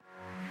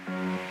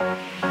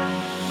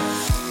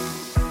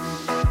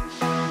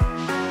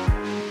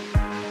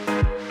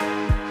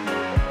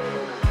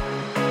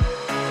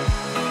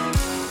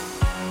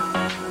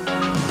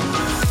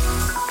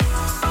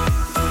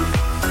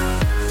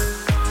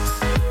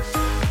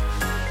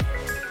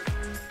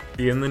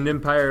The Inland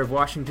Empire of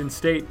Washington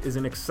State is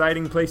an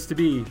exciting place to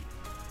be.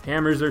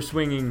 Hammers are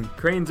swinging,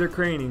 cranes are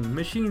craning,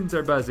 machines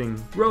are buzzing,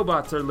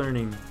 robots are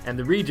learning, and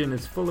the region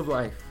is full of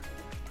life.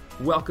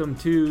 Welcome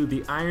to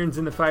the Irons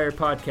in the Fire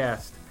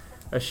podcast,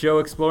 a show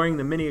exploring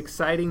the many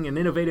exciting and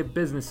innovative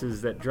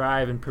businesses that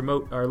drive and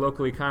promote our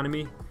local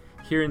economy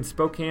here in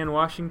Spokane,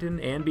 Washington,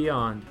 and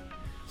beyond.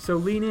 So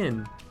lean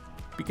in,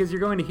 because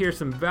you're going to hear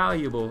some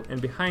valuable and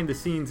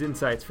behind-the-scenes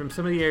insights from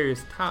some of the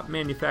area's top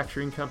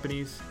manufacturing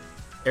companies,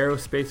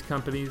 aerospace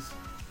companies,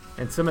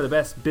 and some of the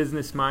best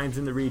business minds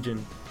in the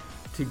region.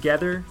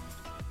 Together,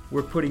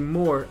 we're putting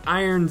more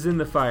irons in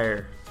the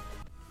fire.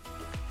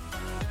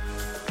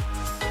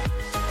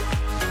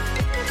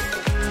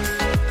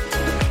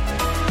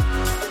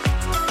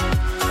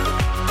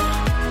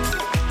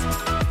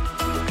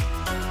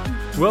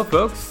 Well,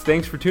 folks,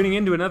 thanks for tuning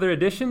in to another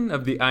edition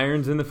of the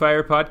Irons in the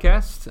Fire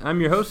podcast. I'm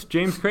your host,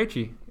 James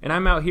Krejci, and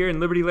I'm out here in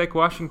Liberty Lake,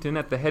 Washington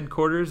at the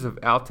headquarters of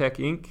Altek,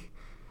 Inc.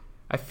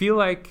 I feel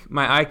like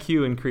my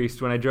IQ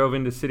increased when I drove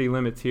into city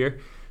limits here.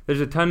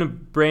 There's a ton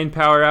of brain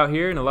power out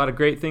here and a lot of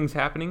great things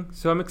happening,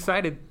 so I'm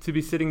excited to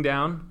be sitting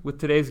down with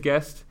today's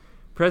guest,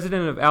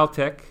 President of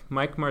Altek,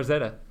 Mike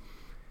Marzetta.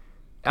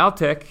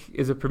 Altek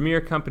is a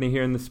premier company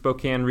here in the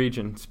Spokane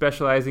region,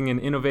 specializing in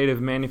innovative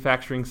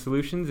manufacturing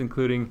solutions,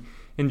 including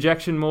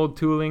injection mold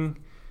tooling,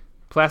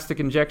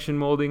 plastic injection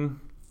molding,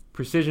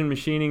 precision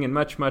machining, and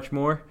much, much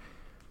more.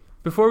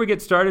 Before we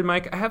get started,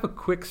 Mike, I have a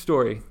quick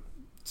story.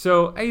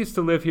 So I used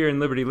to live here in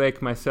Liberty Lake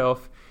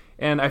myself,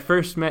 and I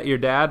first met your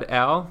dad,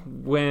 Al,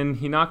 when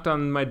he knocked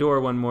on my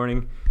door one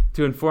morning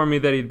to inform me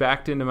that he'd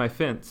backed into my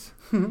fence.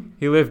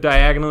 He lived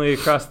diagonally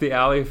across the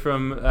alley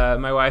from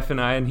my wife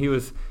and I, and he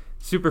was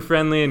super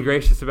friendly and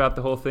gracious about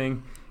the whole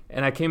thing.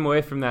 And I came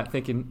away from that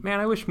thinking, man,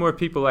 I wish more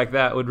people like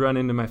that would run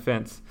into my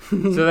fence.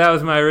 So that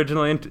was my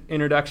original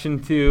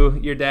introduction to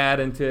your dad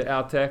and to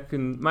Altek.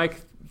 And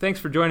Mike, thanks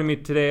for joining me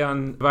today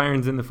on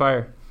Irons in the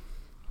Fire.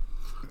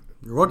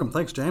 You're welcome.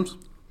 Thanks, James.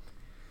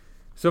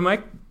 So,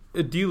 Mike,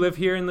 do you live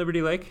here in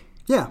Liberty Lake?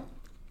 Yeah.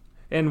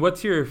 And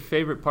what's your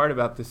favorite part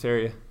about this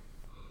area?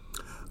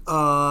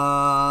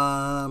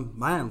 A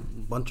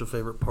bunch of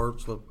favorite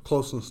parts. The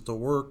closeness to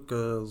work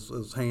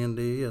is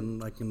handy,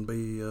 and I can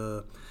be...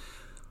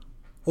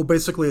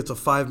 basically, it's a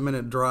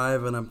 5-minute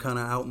drive, and I'm kind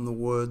of out in the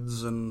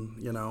woods and,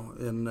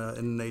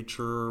 in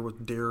nature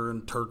with deer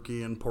and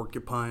turkey and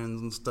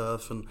porcupines and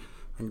stuff, and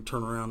I can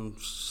turn around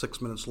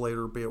 6 minutes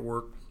later, be at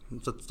work.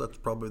 That's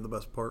probably the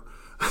best part.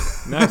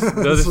 Nice.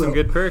 Those are some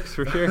good perks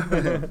for sure.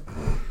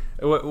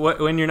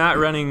 When you're not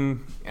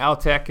running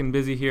Altek and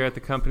busy here at the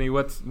company,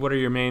 what are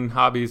your main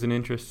hobbies and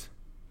interests?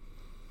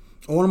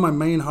 One of my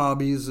main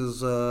hobbies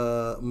is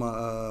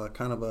my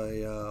kind of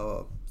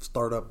a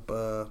startup,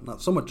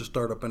 not so much a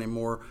startup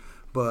anymore,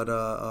 but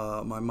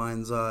my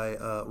Mind's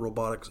Eye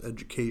robotics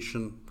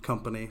education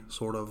company,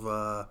 sort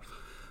of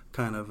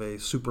kind of a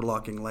super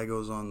locking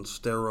Legos on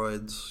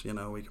steroids.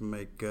 We can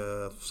make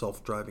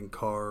self-driving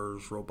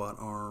cars, robot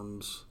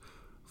arms,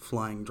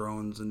 flying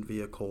drones and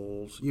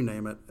vehicles, you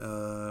name it.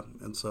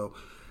 And so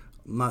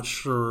I'm not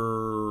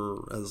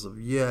sure as of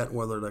yet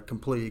whether to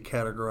completely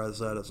categorize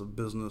that as a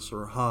business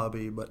or a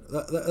hobby, but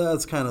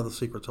that's kind of the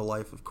secret to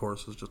life, of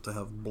course, is just to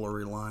have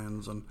blurry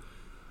lines and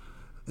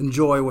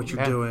enjoy what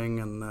you're doing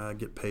and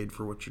get paid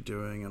for what you're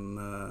doing, and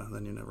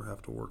then you never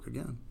have to work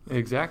again.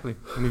 Exactly.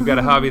 And you've got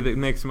a hobby that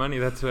makes money.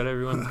 That's what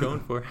everyone's going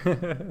for.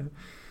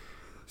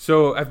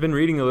 So I've been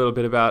reading a little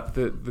bit about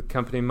the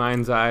company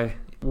Mind's Eye.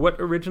 What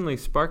originally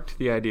sparked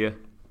the idea?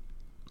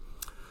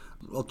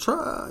 I'll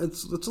try.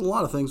 It's a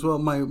lot of things. Well,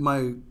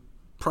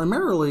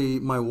 primarily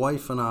my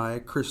wife and I,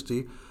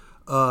 Christy,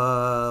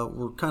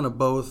 were kind of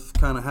both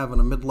having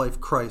a midlife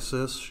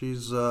crisis.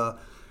 She's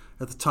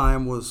at the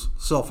time was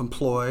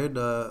self-employed,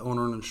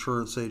 owner an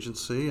insurance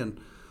agency, and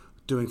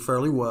doing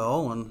fairly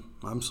well. And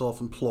I'm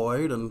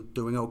self-employed and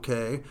doing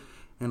okay.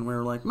 And we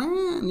were like,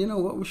 man,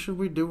 what should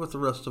we do with the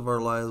rest of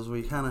our lives?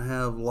 We kind of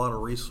have a lot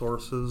of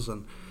resources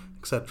and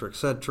et cetera, et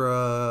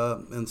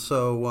cetera. And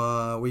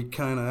so we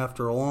kind of,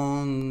 after a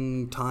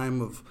long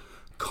time of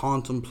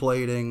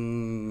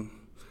contemplating,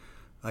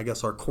 I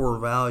guess, our core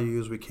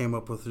values, we came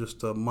up with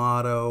just a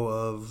motto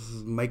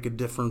of make a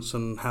difference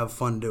and have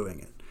fun doing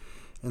it.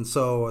 And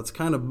so it's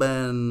kind of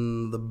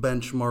been the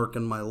benchmark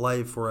in my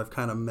life where I've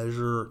kind of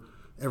measure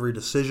every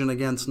decision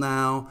against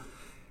now.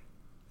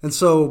 And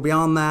so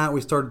beyond that,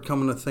 we started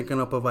thinking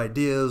up of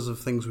ideas of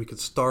things we could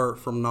start,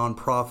 from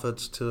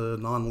nonprofits to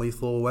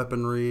non-lethal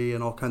weaponry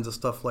and all kinds of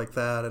stuff like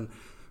that. And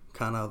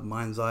kind of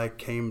Mind's Eye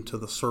came to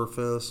the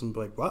surface and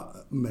like, wow,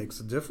 it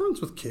makes a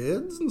difference with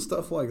kids and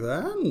stuff like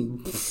that.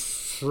 And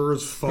sure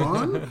is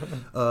fun.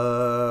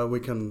 We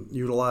can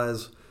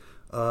utilize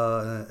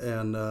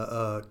and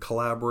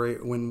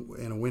collaborate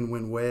in a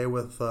win-win way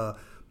with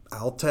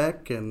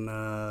Altek. And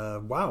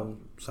wow,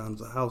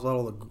 has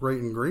all the great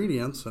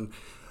ingredients. And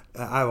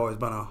I've always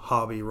been a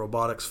hobby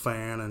robotics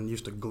fan and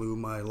used to glue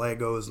my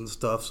Legos and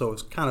stuff, so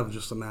it's kind of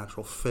just a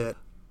natural fit.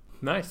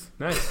 Nice.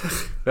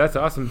 That's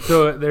awesome.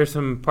 So there's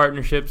some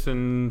partnerships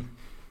and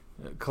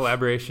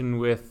collaboration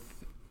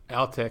with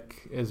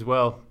Altek as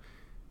well.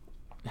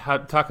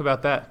 Talk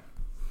about that.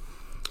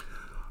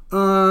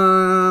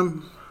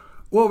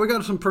 Well, we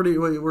got some pretty.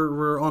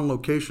 We're on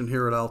location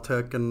here at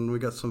Altek, and we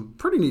got some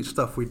pretty neat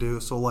stuff we do.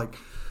 So, like,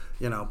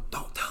 don't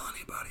tell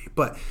anybody,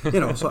 but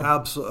so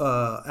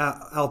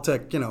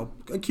Altek,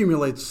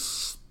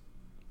 accumulates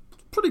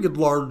pretty good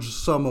large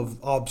sum of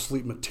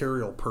obsolete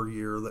material per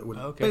year that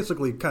would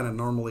basically kind of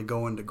normally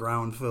go into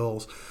ground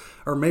fills,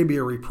 or maybe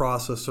a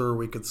reprocessor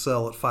we could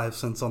sell at 5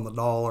 cents on the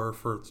dollar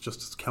for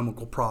its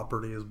chemical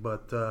properties.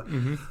 But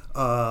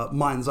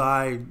Mind's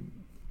Eye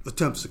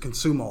attempts to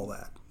consume all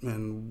that,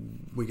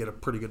 and we get a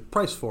pretty good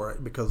price for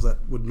it because that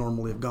would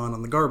normally have gone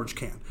on the garbage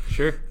can.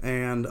 Sure.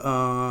 And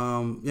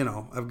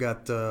I've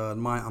got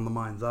on the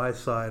Mind's Eye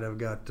side, I've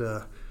got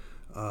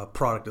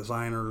product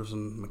designers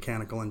and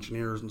mechanical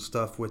engineers and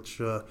stuff,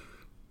 which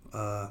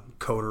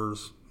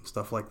coders,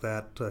 stuff like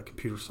that,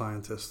 computer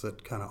scientists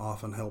that kind of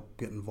often help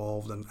get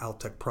involved in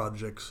Altek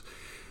projects.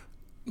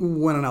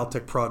 When an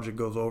Altek project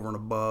goes over and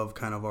above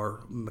kind of our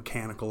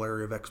mechanical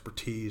area of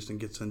expertise and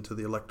gets into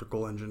the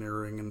electrical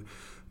engineering and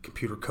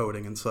computer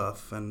coding and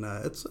stuff, and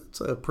it's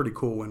a pretty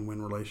cool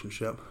win-win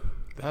relationship.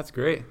 That's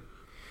great.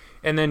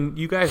 And then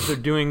you guys are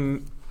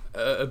doing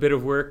a bit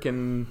of work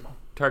and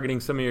targeting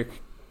some of your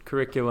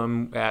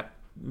curriculum at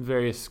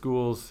various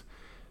schools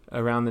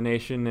around the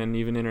nation and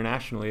even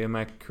internationally. Am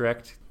I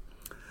correct?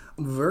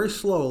 Very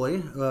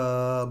slowly,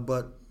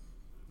 but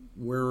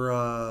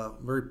we're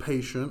very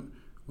patient.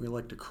 We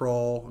like to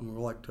crawl, and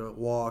we like to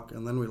walk,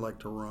 and then we like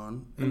to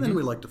run, and then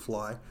we like to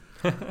fly.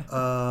 But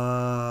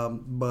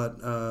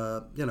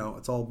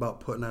it's all about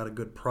putting out a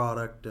good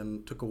product, and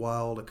it took a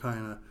while to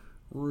kind of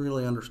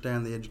really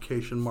understand the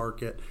education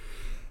market.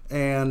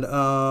 And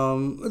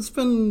it's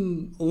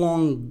been a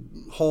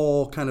long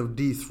haul kind of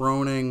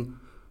dethroning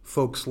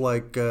folks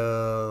like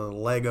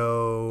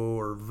Lego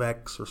or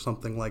Vex or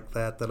something like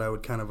that I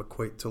would kind of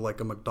equate to like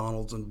a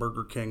McDonald's and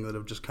Burger King that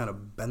have just kind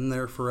of been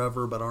there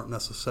forever but aren't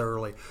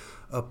necessarily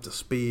up to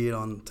speed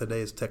on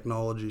today's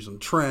technologies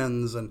and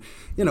trends. And,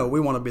 we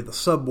want to be the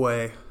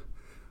Subway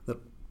that,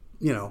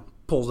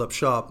 pulls up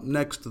shop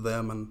next to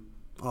them and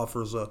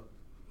offers a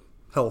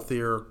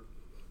healthier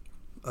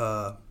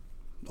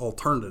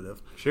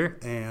alternative. Sure.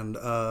 And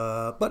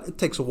but it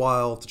takes a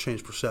while to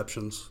change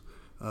perceptions,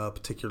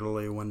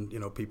 particularly when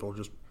people are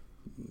just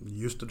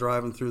used to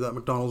driving through that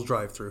McDonald's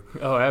drive-through.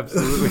 Oh,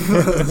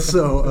 absolutely.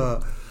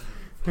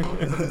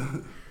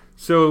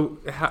 So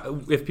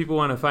if people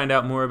want to find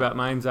out more about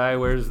Mind's Eye,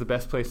 where's the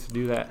best place to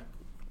do that?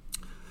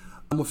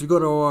 If you go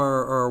to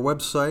our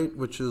website,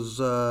 which is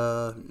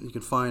you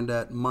can find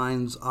at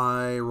Mind's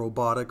Eye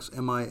Robotics,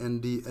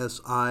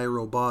 MINDSI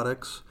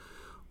Robotics,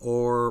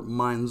 or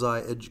Mind's Eye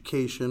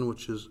Education,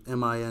 which is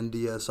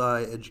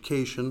MINDSI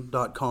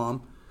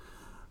Education.com.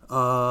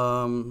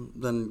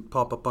 Then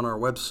pop up on our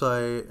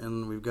website,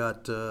 and we've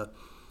got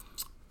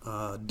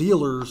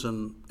dealers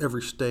in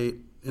every state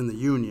in the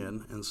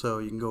union, and so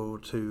you can go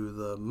to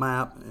the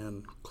map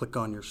and click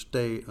on your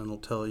state, and it'll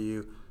tell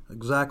you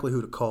exactly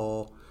who to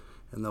call,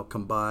 and they'll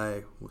come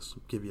by,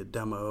 give you a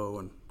demo,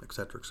 and et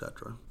cetera, et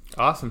cetera.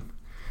 Awesome.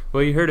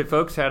 Well, you heard it,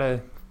 folks. How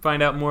to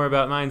find out more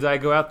about Mind's Eye,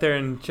 go out there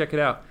and check it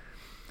out.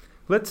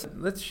 Let's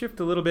shift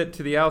a little bit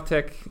to the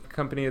Altek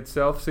company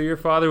itself. So your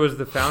father was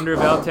the founder of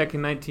Altek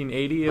in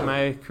 1980. Am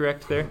I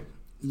correct there?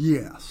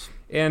 Yes.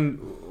 And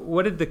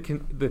what did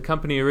the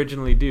company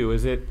originally do?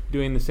 Is it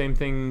doing the same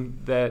thing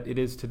that it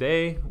is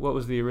today? What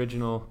was the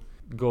original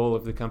goal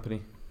of the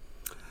company?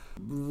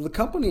 The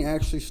company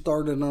actually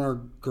started in our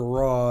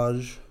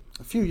garage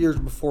a few years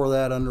before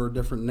that under a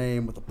different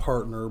name with a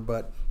partner,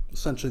 but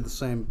essentially the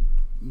same,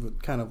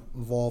 kind of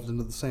evolved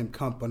into the same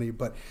company.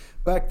 But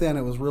back then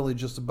it was really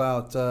just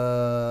about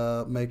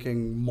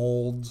making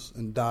molds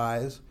and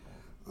dies,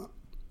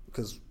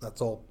 because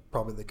that's all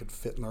probably they could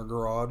fit in our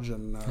garage.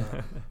 And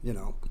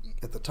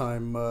at the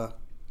time I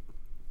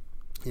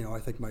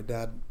think my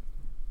dad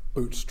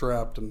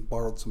bootstrapped and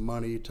borrowed some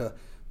money to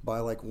buy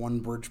like one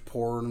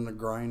Bridgeport and a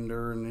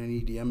grinder and an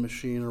EDM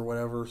machine or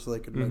whatever so they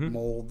could make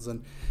molds.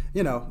 And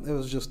it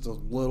was just a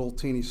little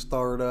teeny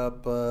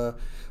startup,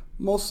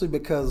 mostly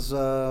because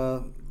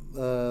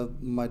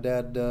my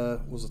dad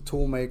was a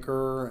tool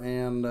maker,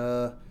 and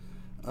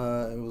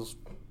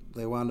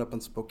they wound up in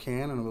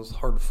Spokane, and it was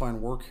hard to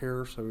find work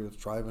here, so he was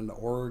driving to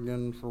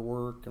Oregon for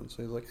work, and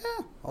so he's like,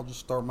 I'll just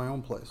start my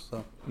own place.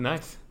 So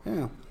nice.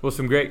 Yeah. Well,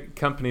 some great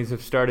companies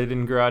have started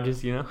in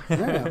garages,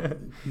 Yeah,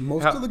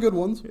 most of the good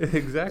ones.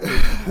 Exactly.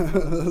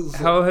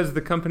 How has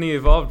the company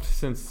evolved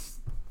since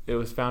it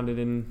was founded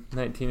in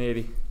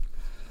 1980?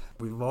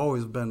 We've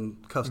always been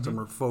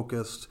customer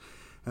focused,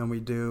 and we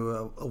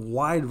do a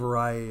wide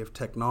variety of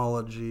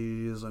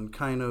technologies, and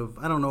kind of,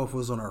 I don't know if it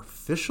was an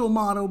official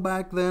motto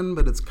back then,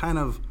 but it's kind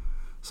of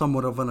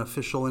somewhat of an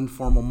official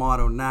informal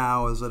motto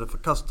now, is that if a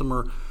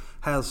customer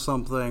has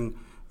something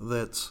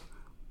that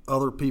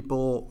other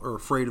people are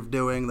afraid of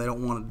doing, they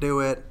don't want to do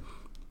it,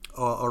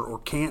 or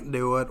can't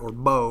do it, or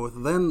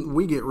both, then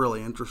we get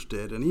really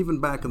interested. And even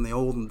back in the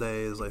olden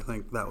days, I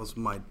think that was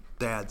my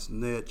dad's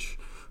niche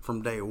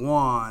from day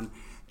one.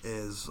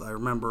 is I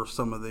remember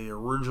some of the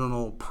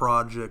original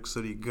projects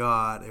that he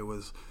got. It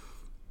was,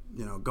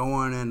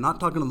 going in, not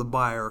talking to the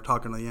buyer,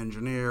 talking to the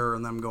engineer,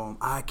 and them going,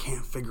 I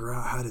can't figure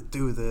out how to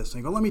do this.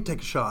 And you go, let me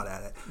take a shot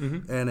at it.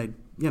 Mm-hmm. And it,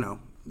 you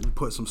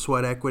put some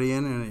sweat equity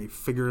in, and he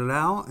figured it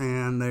out,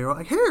 and they were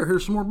like,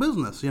 here's some more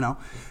business,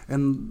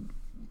 And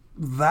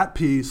that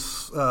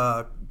piece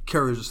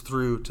carries us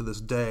through to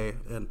this day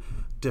and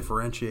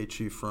differentiates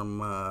you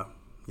from,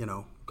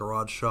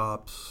 garage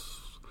shops,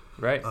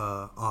 right,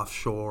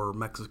 offshore,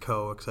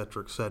 Mexico, et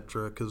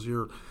cetera, because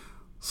you're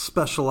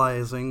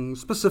specializing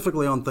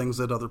specifically on things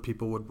that other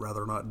people would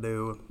rather not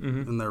do,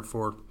 mm-hmm. and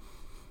therefore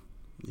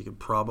you could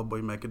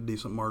probably make a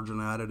decent margin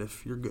at it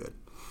if you're good.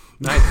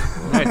 Nice.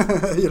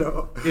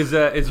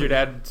 Is your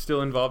dad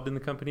still involved in the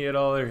company at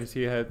all, or has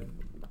he had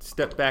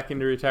stepped back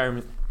into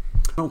retirement?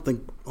 I don't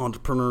think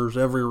entrepreneurs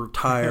ever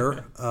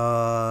retire.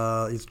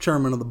 He's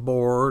chairman of the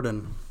board,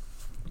 and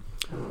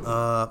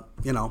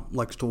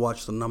likes to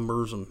watch the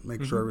numbers and make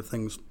mm-hmm. sure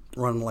everything's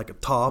running like a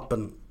top.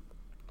 And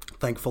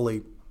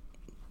thankfully,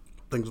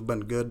 things have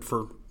been good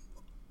for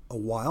a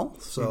while.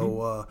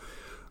 So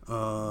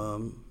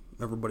mm-hmm.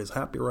 Everybody's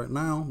happy right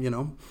now,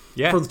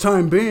 for the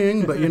time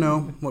being. But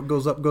what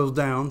goes up goes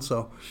down.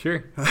 So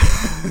sure.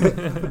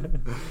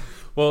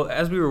 Well,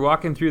 as we were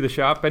walking through the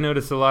shop, I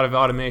noticed a lot of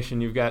automation.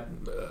 You've got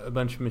a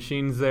bunch of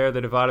machines there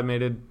that have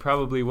automated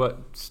probably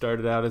what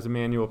started out as a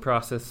manual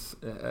process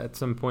at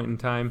some point in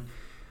time.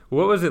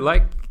 What was it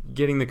like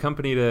getting the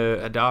company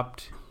to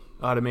adopt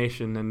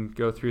automation and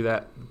go through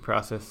that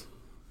process?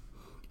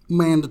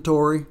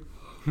 Mandatory.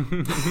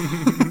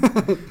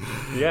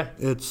 Yeah.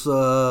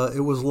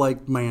 It was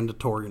like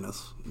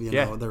mandatoriness.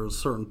 There was a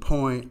certain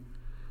point.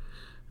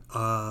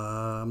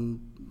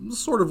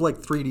 Sort of like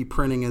 3D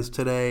printing is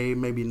today,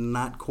 maybe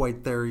not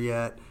quite there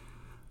yet.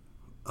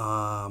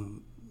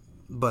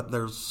 But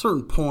there's a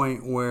certain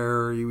point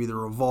where you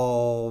either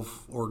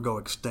evolve or go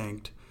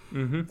extinct.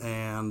 Mm-hmm.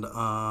 And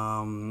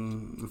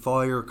if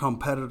all your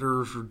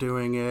competitors are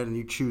doing it and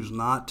you choose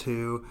not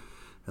to,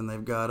 and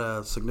they've got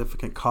a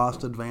significant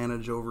cost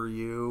advantage over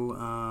you,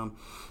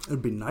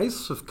 it'd be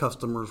nice if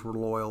customers were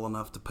loyal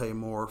enough to pay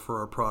more for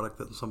our product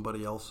than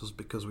somebody else's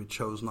because we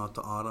chose not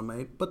to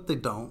automate, but they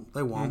don't.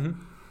 They won't.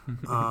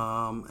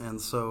 Mm-hmm.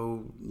 And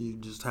so you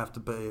just have to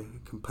be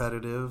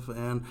competitive,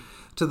 and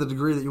to the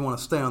degree that you want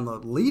to stay on the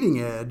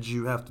leading edge,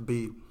 you have to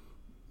be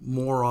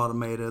more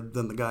automated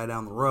than the guy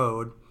down the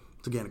road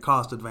to gain a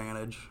cost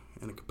advantage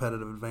and a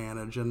competitive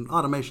advantage. And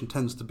automation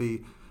tends to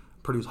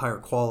produce higher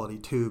quality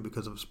too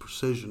because of its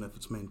precision if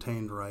it's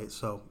maintained right.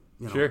 So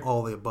sure.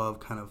 All the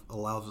above kind of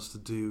allows us to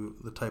do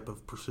the type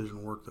of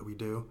precision work that we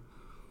do.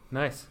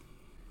 Nice.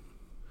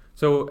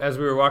 So as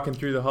we were walking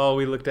through the hall,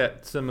 we looked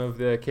at some of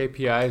the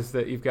KPIs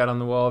that you've got on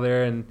the wall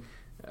there, and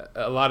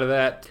a lot of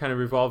that kind of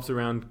revolves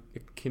around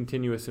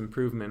continuous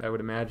improvement, I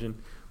would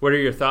imagine. What are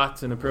your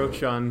thoughts and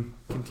approach on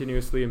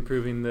continuously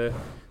improving the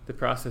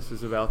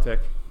processes of Altek?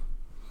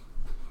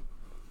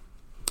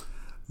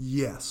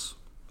 Yes.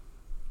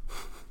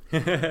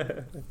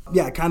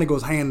 Yeah, it kind of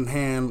goes hand in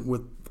hand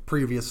with the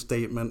previous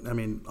statement. I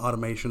mean,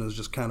 automation is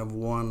just kind of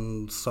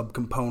one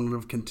subcomponent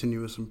of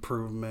continuous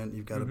improvement.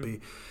 You've got to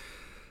be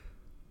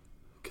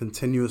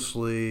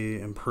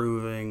continuously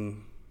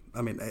improving.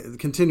 I mean,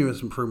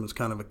 continuous improvement is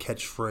kind of a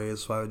catchphrase,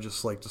 so I would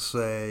just like to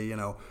say,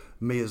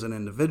 me as an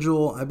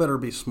individual, I better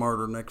be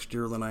smarter next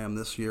year than I am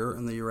this year,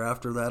 and the year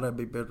after that,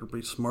 better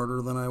be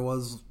smarter than I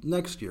was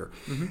next year.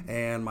 Mm-hmm.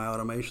 And my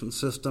automation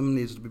system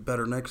needs to be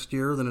better next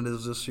year than it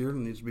is this year,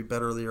 and needs to be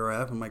better the year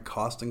after. And my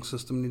costing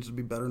system needs to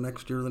be better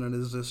next year than it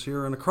is this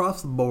year. And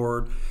across the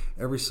board,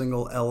 every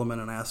single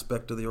element and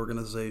aspect of the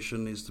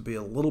organization needs to be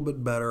a little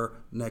bit better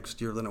next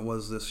year than it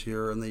was this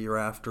year, and the year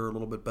after, a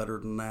little bit better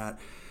than that.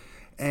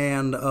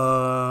 And, in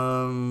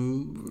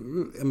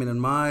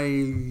my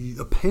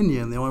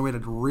opinion, the only way to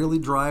really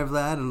drive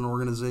that in an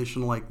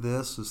organization like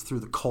this is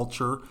through the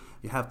culture.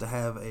 You have to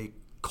have a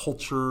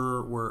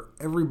culture where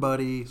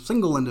everybody,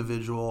 single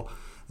individual,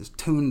 is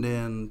tuned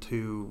in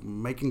to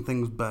making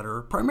things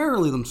better,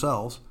 primarily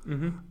themselves,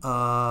 mm-hmm.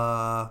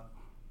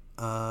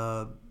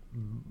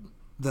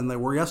 Than they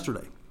were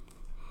yesterday.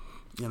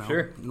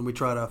 Sure. And we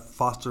try to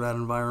foster that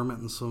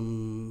environment in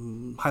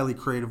some highly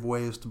creative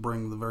ways to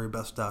bring the very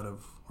best out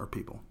of our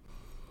people.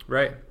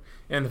 Right.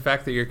 And the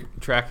fact that you're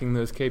tracking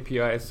those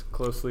KPIs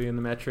closely in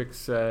the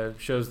metrics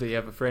shows that you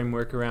have a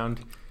framework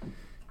around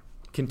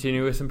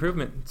continuous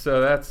improvement. So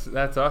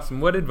that's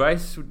awesome. What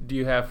advice do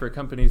you have for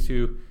companies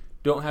who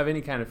don't have any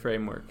kind of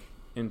framework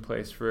in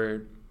place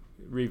for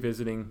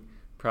revisiting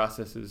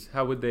processes?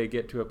 How would they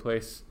get to a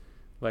place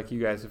like you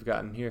guys have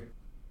gotten here?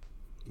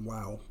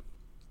 Wow.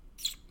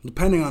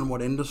 Depending on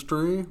what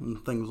industry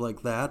and things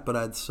like that, but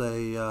I'd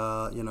say,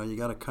 you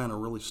got to kind of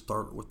really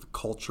start with the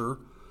culture.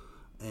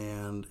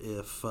 And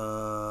if,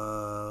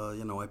 I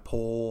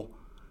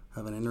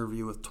have an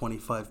interview with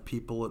 25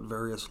 people at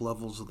various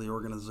levels of the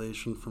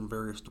organization from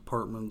various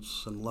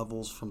departments and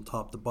levels from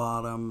top to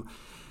bottom,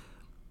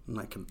 and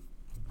I can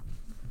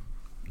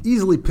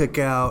easily pick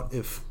out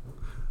if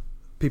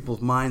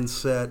people's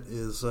mindset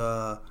is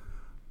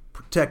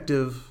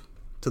protective,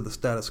 to the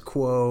status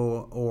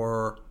quo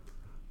or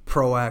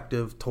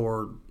proactive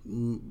toward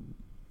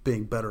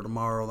being better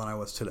tomorrow than I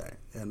was today.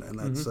 And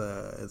that's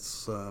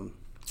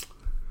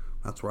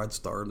that's where I'd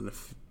start. And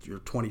if your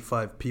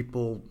 25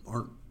 people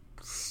aren't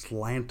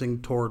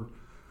slanting toward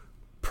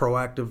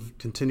proactive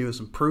continuous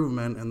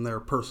improvement in their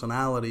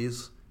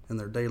personalities in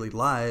their daily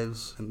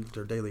lives and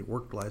their daily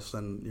work lives,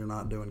 then you're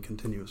not doing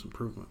continuous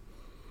improvement.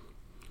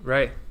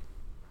 Right.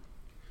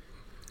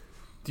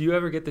 Do you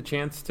ever get the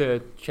chance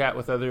to chat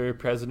with other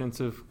presidents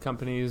of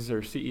companies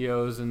or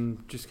CEOs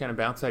and just kind of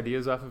bounce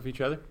ideas off of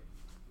each other?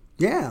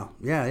 Yeah.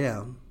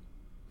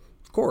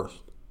 Of course.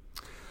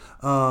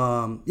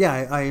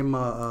 I am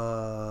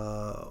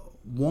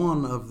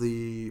one of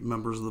the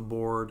members of the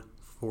board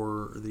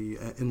for the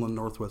Inland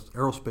Northwest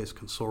Aerospace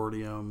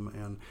Consortium,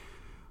 and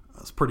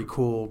it's a pretty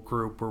cool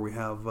group where we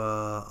have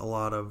a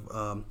lot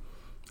of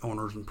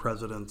owners and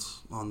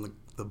presidents on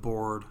the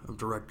board of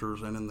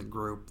directors and in the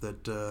group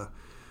that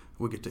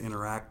we get to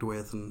interact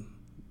with and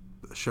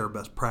share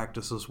best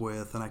practices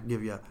with. And I can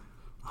give you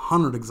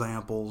 100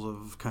 examples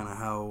of kind of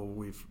how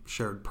we've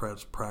shared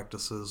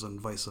practices and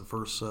vice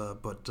versa.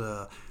 But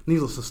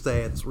needless to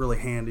say, it's really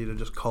handy to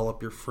just call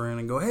up your friend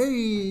and go, hey,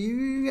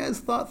 you guys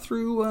thought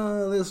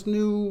through this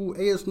new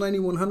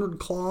AS9100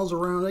 clause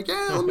around? Like,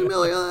 yeah, let me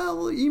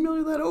I'll email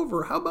you that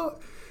over.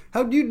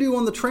 How'd you do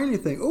on the training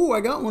thing? Oh,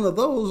 I got one of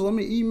those. Let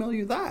me email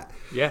you that.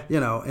 Yeah.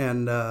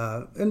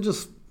 And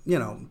just,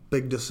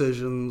 big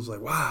decisions like,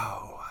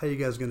 wow, how are you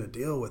guys going to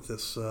deal with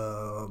this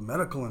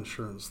medical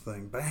insurance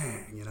thing?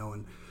 Bang,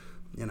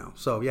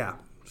 so yeah,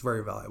 it's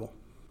very valuable.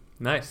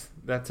 Nice.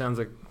 That sounds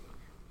like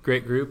a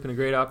great group and a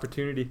great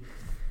opportunity.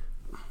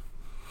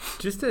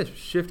 Just to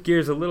shift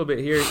gears a little bit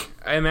here,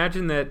 I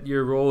imagine that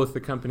your role with the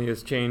company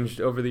has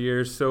changed over the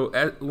years. So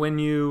when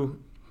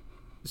you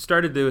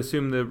started to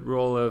assume the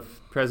role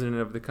of president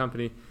of the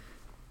company,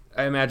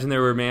 I imagine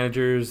there were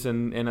managers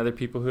and other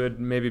people who had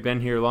maybe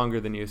been here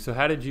longer than you. So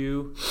how did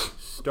you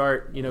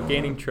start,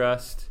 gaining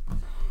trust,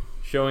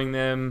 showing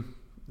them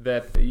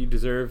that you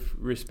deserve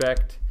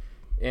respect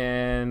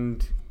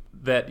and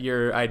that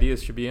your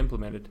ideas should be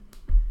implemented?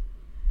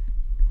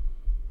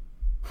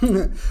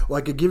 Well,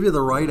 I could give you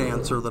the right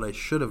answer that I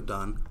should have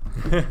done.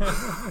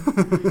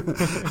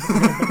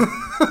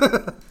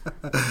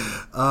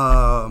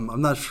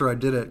 I'm not sure I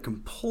did it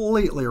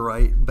completely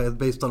right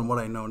based on what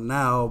I know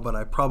now, but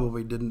I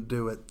probably didn't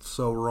do it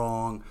so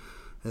wrong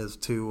as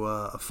to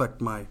affect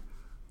my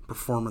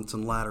performance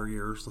in latter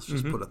years. Let's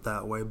just put it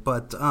that way.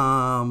 But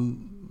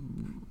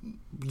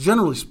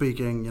generally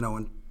speaking,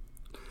 in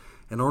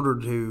order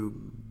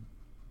to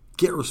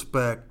get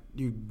respect,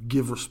 you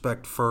give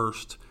respect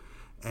first.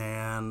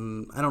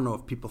 And I don't know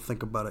if people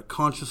think about it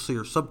consciously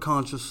or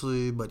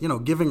subconsciously, but,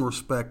 giving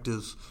respect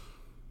is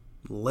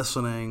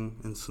listening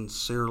and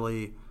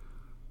sincerely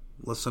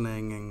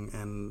listening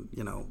and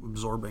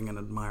absorbing and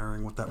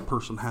admiring what that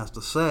person has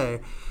to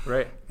say.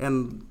 Right.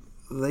 And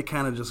they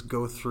kind of just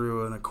go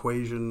through an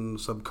equation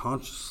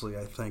subconsciously,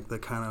 I think,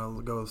 that kind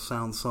of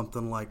sounds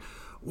something like,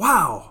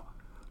 wow,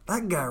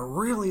 that guy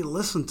really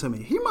listened to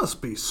me. He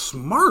must be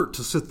smart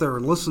to sit there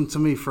and listen to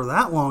me for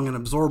that long and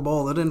absorb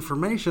all that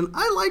information.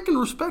 I like and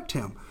respect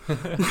him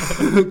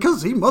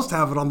because he must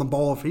have it on the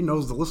ball if he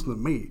knows to listen to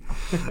me.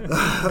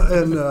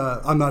 And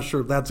I'm not sure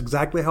if that's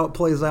exactly how it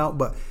plays out,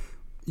 but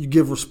you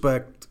give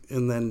respect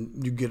and then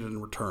you get it in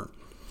return,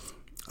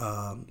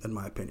 in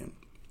my opinion.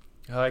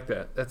 I like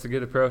that. That's a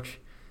good approach.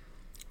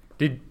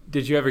 Did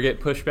you ever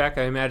get pushback?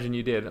 I imagine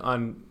you did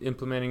on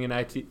implementing an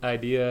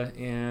idea,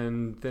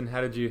 and then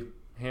how did you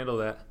handle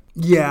that?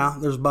 Yeah,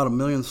 there's about 1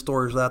 million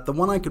stories of that. The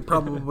one I could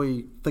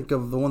probably think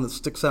of, the one that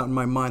sticks out in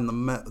my mind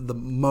the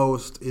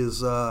most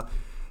is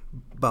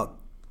about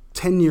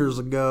 10 years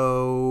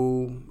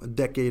ago, a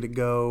decade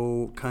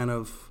ago, kind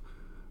of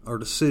our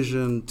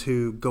decision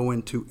to go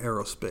into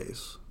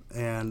aerospace.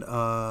 And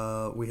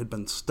we had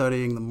been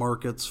studying the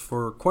markets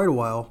for quite a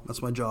while.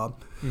 That's my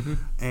job.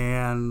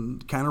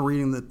 And kind of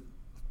reading the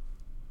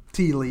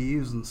tea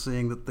leaves and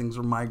seeing that things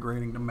are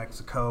migrating to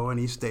Mexico and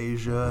East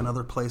Asia and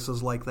other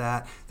places like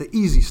that. The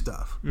easy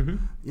stuff, and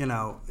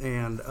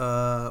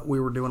we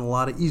were doing a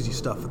lot of easy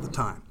stuff at the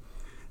time.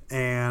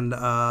 And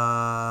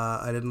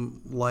I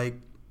didn't like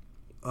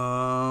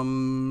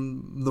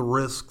the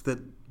risk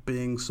that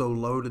being so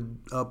loaded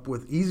up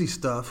with easy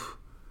stuff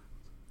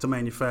to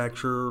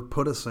manufacture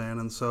put us in.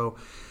 And so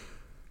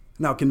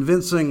now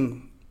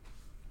convincing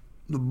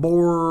the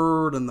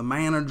board and the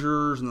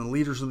managers and the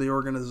leaders of the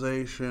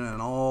organization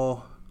and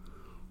all,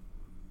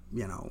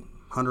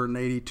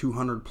 180,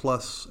 200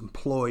 plus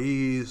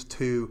employees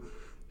to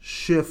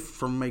shift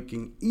from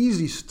making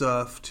easy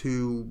stuff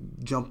to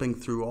jumping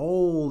through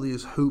all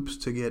these hoops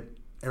to get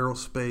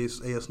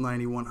aerospace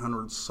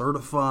AS9100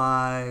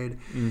 certified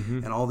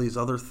and all these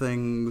other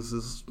things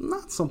is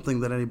not something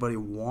that anybody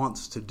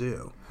wants to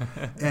do.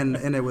 and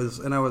I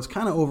was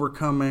kind of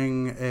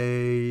overcoming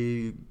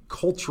a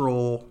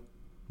cultural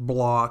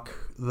block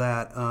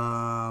that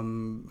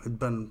had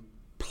been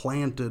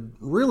planted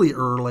really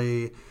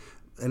early,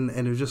 and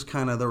it was just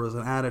kind of, there was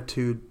an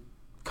attitude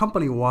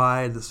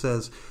company-wide that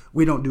says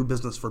we don't do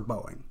business for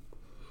Boeing,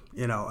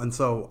 and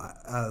so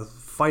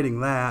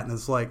fighting that, and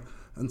it's like,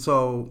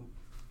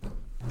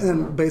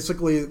 and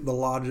basically the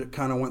logic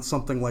kind of went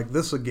something like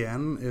this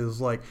again, is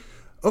like,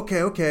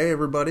 okay,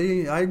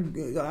 everybody, I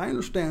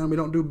understand we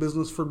don't do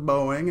business for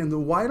Boeing,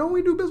 and why don't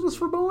we do business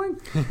for Boeing?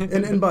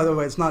 and by the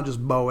way, it's not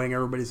just Boeing.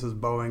 Everybody says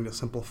Boeing to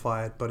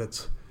simplify it, but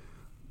it's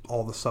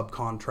all the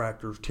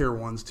subcontractors, tier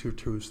 1s, tier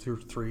 2s, tier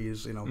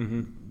 3s,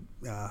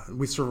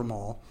 we serve them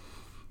all.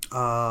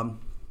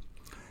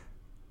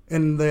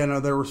 And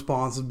then their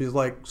response would be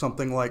like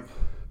something like,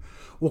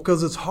 well,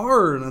 because it's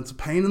hard and it's a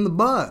pain in the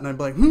butt. And I'd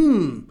be like,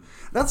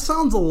 that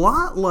sounds a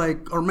lot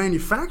like our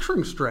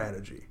manufacturing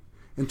strategy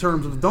in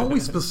terms of, don't we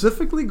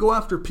specifically go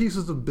after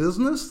pieces of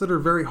business that are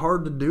very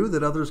hard to do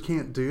that others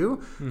can't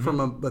do from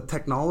a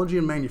technology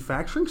and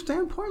manufacturing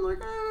standpoint? Like,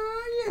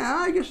 yeah,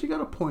 I guess you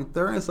got a point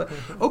there. And it's like,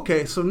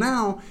 okay, so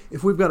now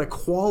if we've got a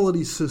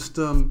quality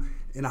system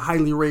in a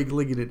highly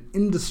regulated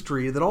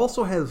industry that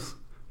also has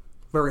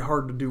very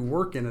hard to do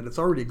work in it, it's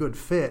already a good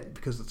fit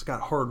because it's got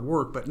hard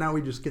work, but now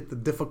we just get the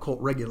difficult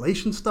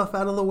regulation stuff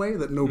out of the way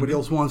that nobody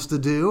else wants to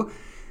do.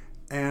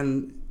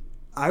 And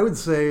I would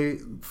say,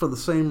 for the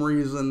same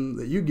reason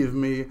that you give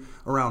me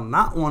around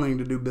not wanting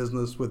to do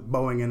business with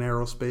Boeing and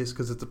aerospace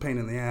because it's a pain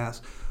in the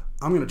ass,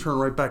 I'm going to turn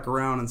right back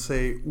around and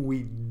say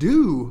we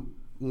do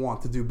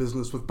want to do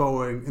business with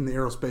Boeing in the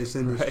aerospace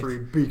industry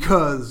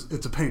because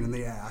it's a pain in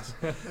the ass.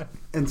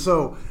 And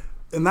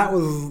that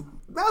was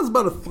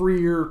about a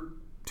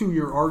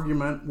 2-year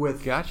argument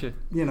with,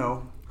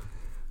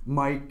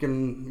 Mike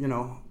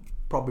and,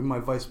 probably my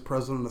vice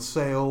president of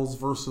sales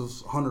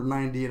versus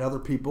 198 other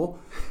people.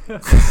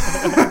 And,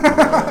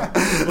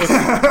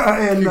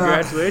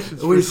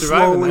 congratulations we for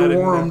surviving slowly that.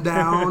 wore them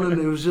down,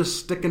 and it was just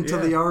sticking to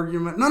the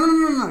argument. No,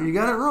 you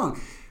got it wrong.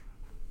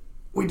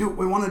 We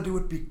want to do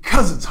it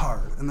because it's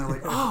hard. And they're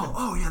like,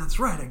 oh yeah, that's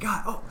right.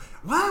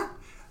 What?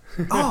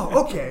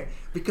 Oh, okay.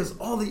 Because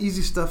all the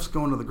easy stuff's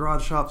going to the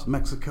garage shops,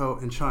 Mexico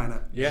and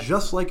China,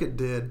 just like it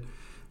did.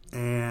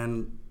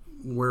 And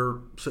we're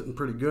sitting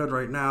pretty good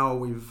right now.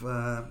 We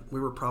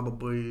were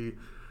probably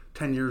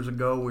 10 years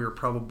ago, we were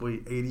probably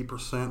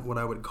 80% what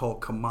I would call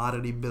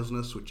commodity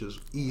business, which is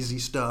easy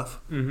stuff,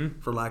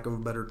 for lack of a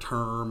better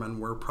term. And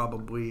we're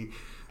probably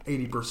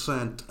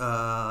 80%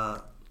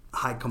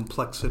 high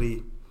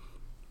complexity,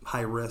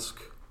 high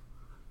risk,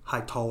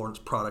 high tolerance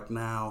product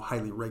now,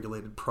 highly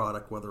regulated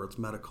product, whether it's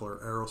medical or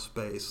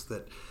aerospace,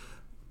 that,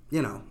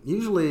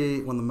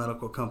 usually when the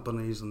medical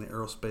companies and the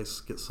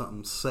aerospace get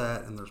something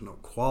set and there's no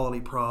quality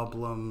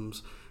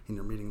problems and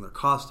you're meeting their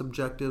cost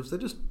objectives, they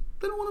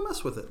don't want to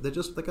mess with it. They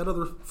got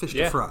other fish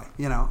to fry,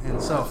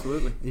 and so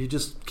absolutely. You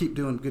just keep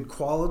doing good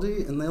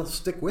quality and they'll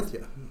stick with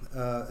you.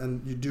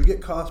 And you do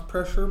get cost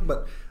pressure,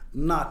 but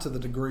not to the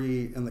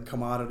degree in the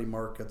commodity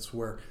markets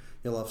where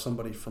you'll have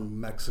somebody from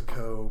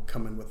Mexico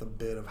come in with a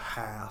bid of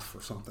half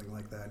or something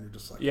like that, and you're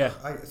just like,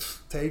 I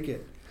take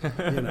it.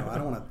 I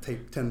don't want to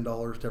take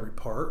 $10 to every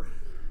part.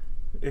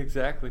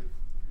 Exactly.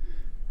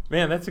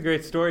 Man, that's a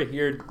great story.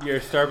 Your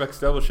Starbucks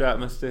double shot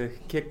must have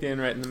kicked in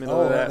right in the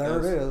middle of that. There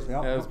it is.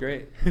 Yep. That was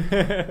great.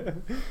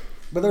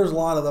 But there's a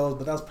lot of those,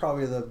 but that's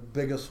probably the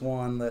biggest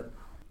one that,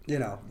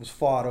 was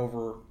fought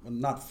over.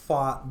 Not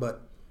fought,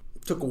 but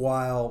took a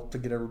while to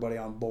get everybody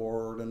on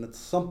board. And it's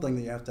something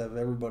that you have to have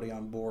everybody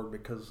on board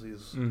because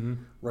these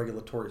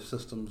regulatory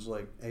systems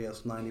like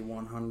AS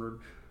 9100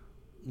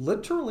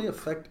 literally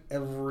affect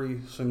every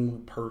single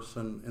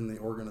person in the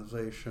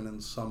organization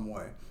in some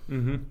way.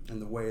 And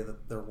the way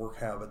that their work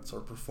habits are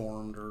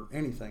performed or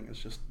anything is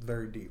just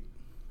very deep.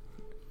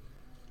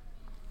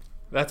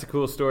 That's a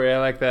cool story. I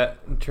like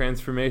that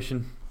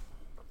transformation.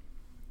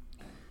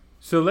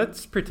 So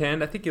let's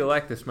pretend, I think you'll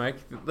like this, Mike.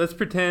 Let's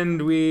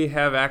pretend we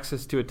have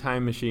access to a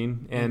time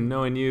machine, and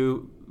knowing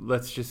you,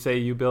 let's just say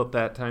you built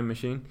that time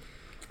machine.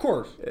 Of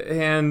course.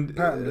 And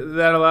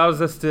that allows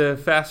us to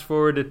fast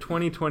forward to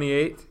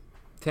 2028,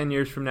 10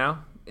 years from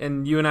now,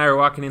 and you and I are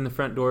walking in the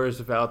front doors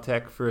of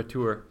Altek for a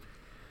tour.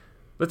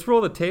 Let's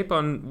roll the tape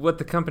on what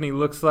the company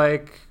looks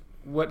like,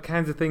 what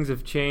kinds of things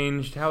have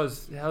changed, how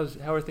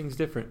are things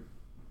different?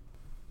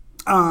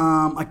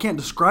 I can't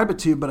describe it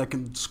to you, but I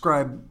can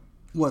describe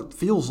what it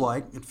feels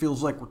like. It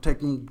feels like we're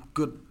taking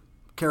good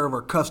care of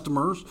our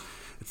customers.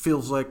 It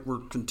feels like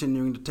we're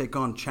continuing to take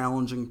on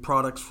challenging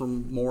products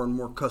from more and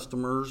more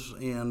customers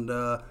and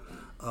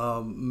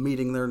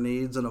meeting their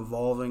needs and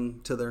evolving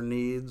to their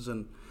needs,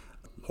 and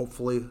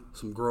hopefully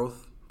some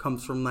growth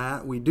comes from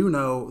that. We do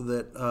know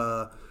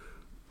that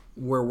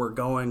where we're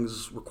going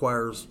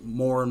requires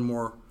more and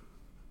more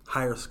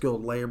higher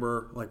skilled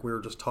labor, like we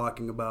were just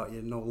talking about.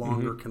 You no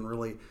longer can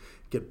really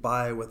get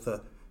by with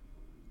a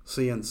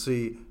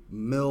CNC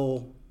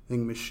milling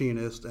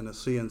machinist and a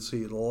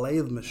CNC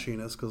lathe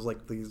machinist, because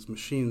like these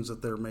machines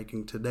that they're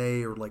making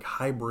today are like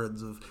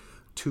hybrids of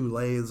 2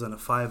 lathes and a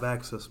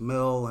 5-axis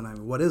mill, and I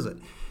mean, what is it?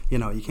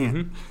 You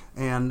can't.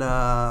 And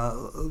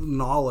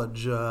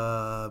knowledge,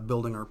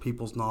 building our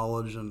people's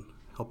knowledge and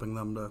helping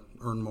them to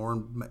earn more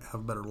and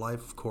have a better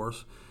life, of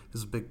course,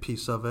 is a big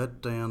piece of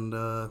it. And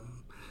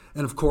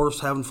And of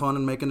course, having fun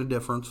and making a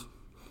difference.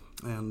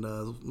 And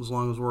as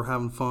long as we're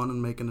having fun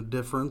and making a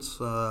difference,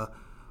 then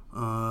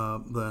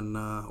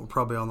we're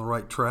probably on the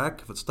right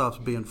track. If it stops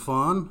being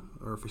fun,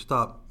 or if we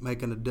stop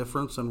making a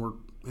difference and we're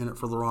in it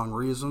for the wrong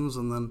reasons,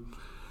 and then,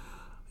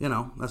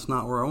 that's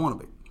not where I want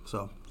to be.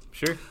 So,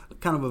 sure,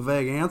 kind of a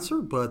vague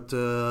answer, but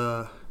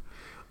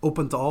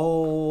open to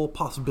all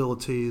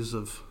possibilities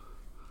of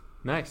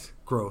nice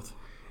growth.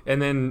 And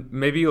then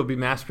maybe you'll be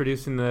mass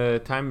producing the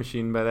time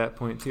machine by that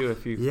point too,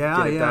 if you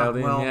get it dialed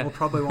in. Well, we'll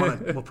probably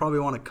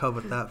want to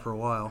covet that for a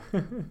while.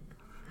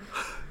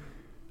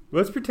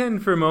 Let's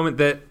pretend for a moment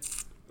that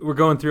we're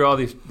going through all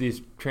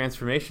these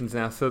transformations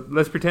now. So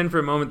let's pretend for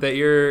a moment that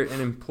you're an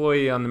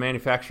employee on the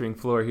manufacturing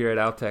floor here at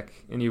Altek,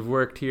 and you've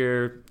worked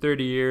here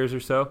 30 years or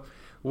so.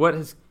 What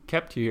has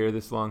kept you here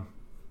this long?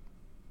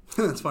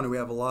 It's funny, we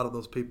have a lot of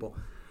those people.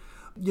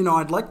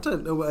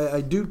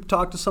 I do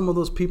talk to some of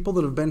those people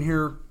that have been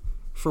here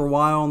for a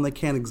while, and they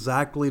can't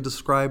exactly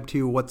describe to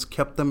you what's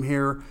kept them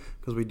here,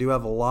 because we do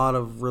have a lot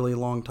of really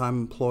long-time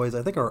employees.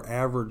 I think our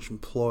average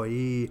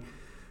employee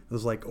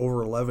is like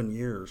over 11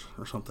 years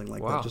or something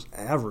like wow. that, just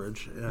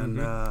average. And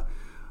if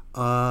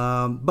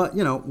I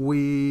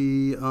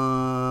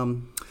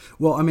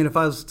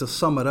was to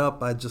sum it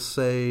up, I'd just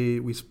say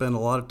we spend a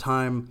lot of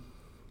time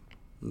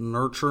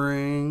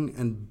nurturing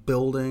and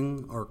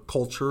building our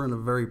culture in a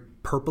very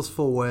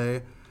purposeful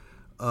way.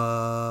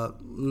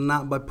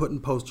 Not by putting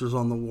posters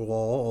on the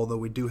wall, although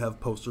we do have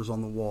posters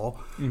on the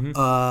wall,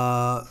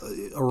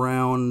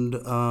 around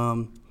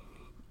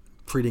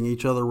treating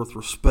each other with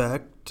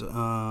respect,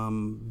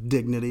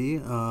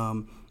 dignity,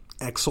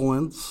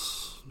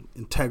 excellence,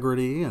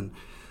 integrity, and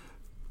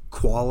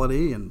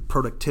quality and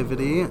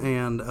productivity,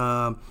 and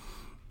a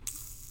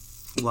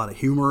lot of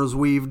humor is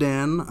weaved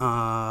in.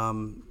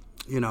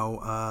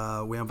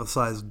 We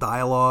emphasize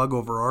dialogue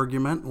over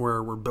argument,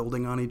 where we're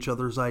building on each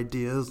other's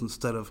ideas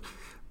instead of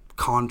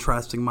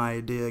contrasting my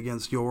idea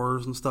against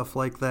yours and stuff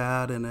like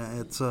that.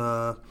 And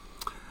so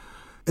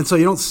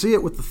you don't see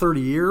it with the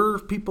 30-year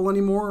people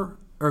anymore,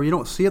 or you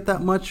don't see it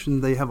that much,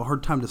 and they have a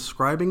hard time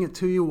describing it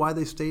to you why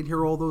they stayed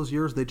here all those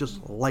years. They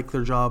just like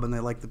their job and they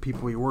like the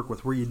people you work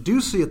with. Where you do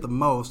see it the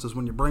most is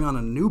when you bring on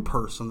a new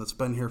person that's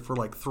been here for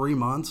like 3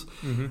 months,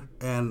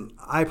 and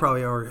I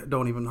probably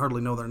don't even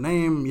hardly know their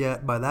name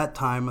yet by that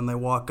time, and they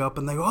walk up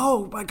and they go,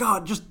 "Oh my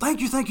God, just thank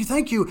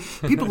you.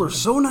 People are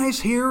so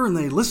nice here, and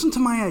they listen to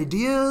my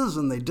ideas,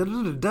 and they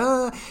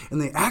da-da-da-da, and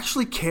they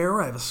actually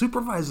care. I have a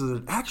supervisor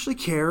that actually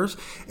cares,"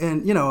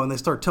 and and they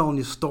start telling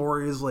you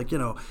stories like,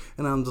 and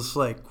I'm just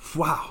like,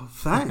 wow,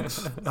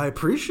 thanks. I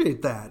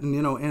appreciate that. And,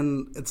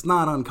 and it's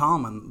not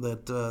uncommon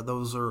that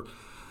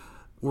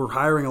we're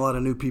hiring a lot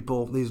of new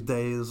people these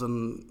days,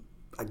 and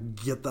I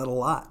get that a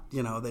lot.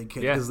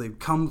 Because they've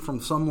come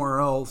from somewhere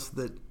else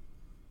that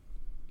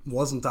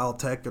wasn't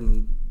Altek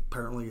and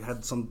apparently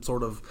had some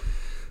sort of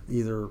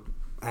either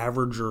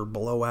average or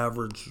below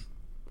average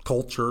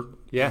culture.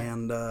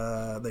 And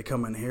they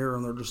come in here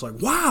and they're just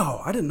like,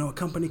 wow, I didn't know a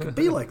company could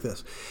be like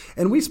this.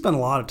 And we spend a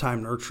lot of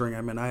time nurturing.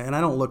 I mean, I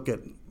don't look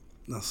at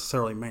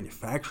necessarily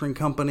manufacturing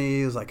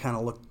companies. I kind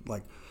of look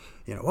like,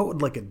 what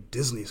would like a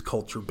Disney's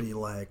culture be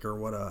like, or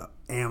what a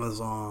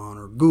Amazon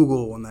or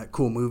Google and that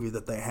cool movie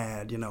that they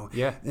had,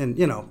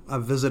 And,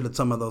 I've visited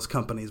some of those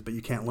companies, but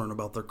you can't learn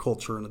about their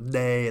culture in a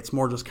day. It's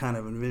more just kind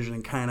of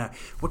envisioning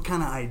what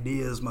kind of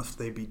ideas must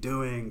they be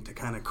doing to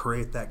kind of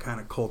create that kind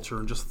of culture,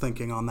 and just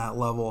thinking on that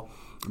level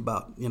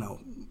about,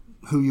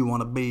 who you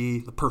want to be,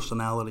 the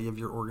personality of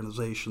your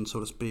organization, so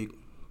to speak.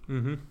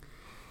 Mm-hmm.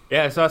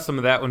 Yeah, I saw some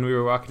of that when we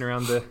were walking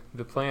around the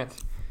plant,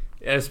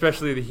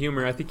 especially the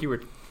humor. I think you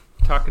were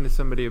talking to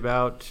somebody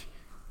about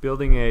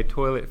building a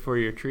toilet for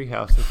your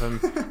treehouse, if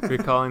I'm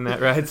recalling that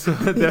right. So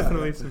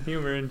definitely some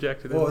humor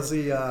injected in there.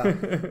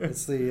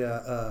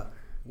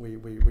 We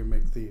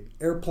make the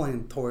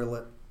airplane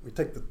toilet. We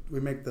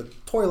make the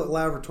toilet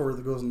lavatory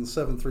that goes in the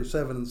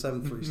 737 and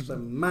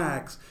 737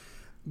 MAX,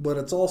 but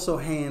it's also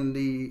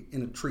handy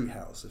in a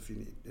treehouse if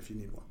you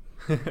need one.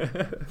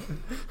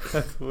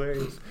 That's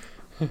hilarious.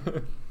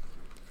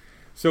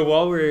 So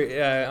while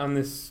we're on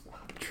this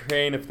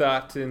train of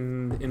thought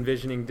and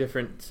envisioning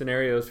different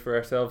scenarios for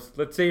ourselves,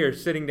 let's say you're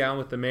sitting down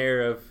with the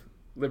mayor of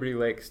Liberty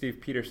Lake,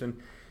 Steve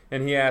Peterson,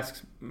 and he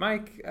asks,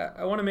 "Mike,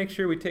 I want to make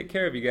sure we take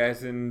care of you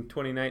guys in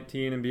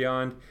 2019 and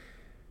beyond.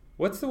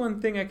 What's the one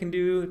thing I can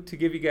do to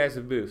give you guys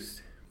a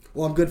boost?"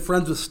 Well, I'm good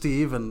friends with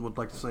Steve and would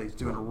like to say he's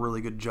doing a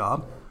really good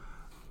job.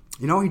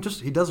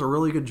 He does a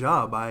really good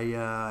job. I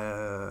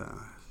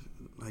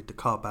hate to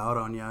cop out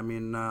on you. I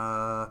mean,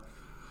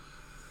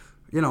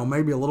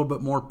 maybe a little bit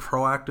more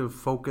proactive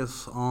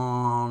focus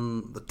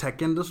on the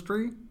tech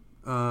industry.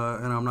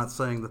 And I'm not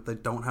saying that they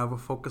don't have a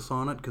focus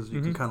on it, because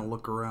you can kind of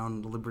look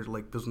around the Liberty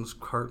Lake business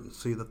cart and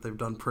see that they've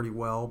done pretty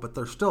well. But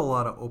there's still a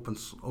lot of open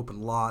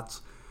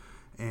lots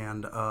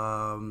and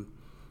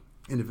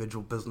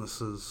individual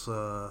businesses.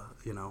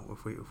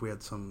 If we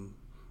had some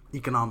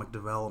economic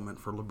development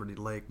for Liberty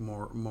Lake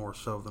more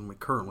so than we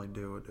currently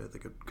do, I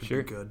think it could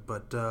be good.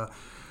 But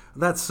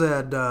that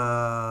said,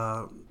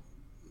 I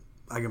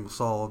give them a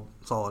solid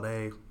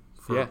A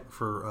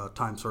for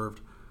time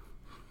served.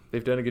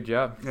 They've done a good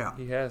job. Yeah.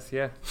 He has,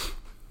 yeah.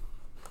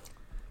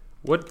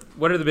 What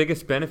are the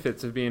biggest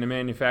benefits of being a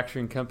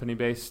manufacturing company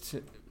based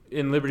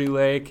in Liberty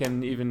Lake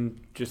and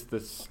even just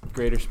this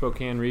greater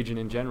Spokane region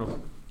in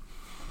general?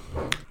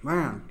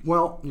 Man,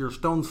 well, you're a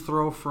stone's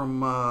throw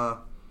from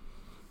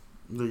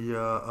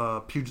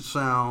the Puget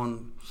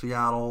Sound,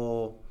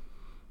 Seattle,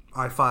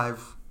 I-5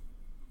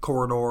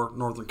 corridor,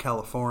 Northern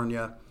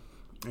California.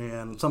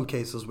 And in some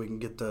cases, we can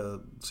get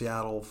to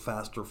Seattle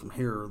faster from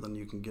here than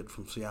you can get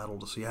from Seattle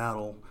to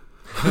Seattle.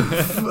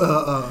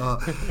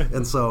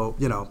 And so,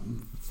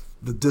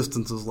 the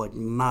distance is like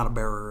not a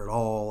barrier at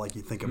all like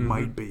you think it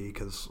might be,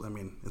 because, I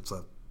mean, it's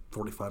a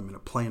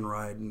 45-minute plane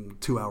ride and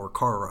 2-hour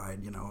car ride,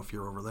 if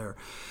you're over there.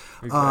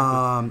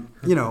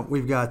 Exactly.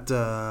 We've got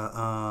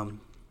the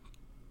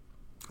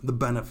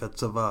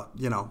benefits of a,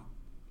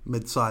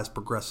 mid-sized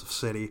progressive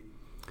city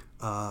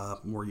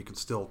where you can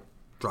still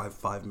drive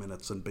 5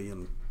 minutes and be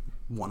in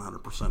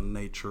 100%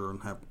 nature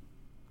and have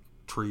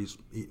trees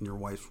eating your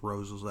wife's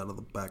roses out of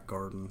the back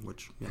garden,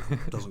 which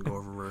doesn't go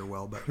over very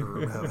well. But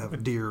or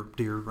have deer.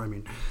 I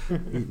mean,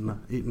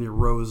 eating your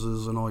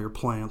roses and all your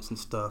plants and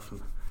stuff,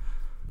 and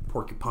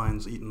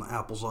porcupines eating the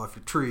apples off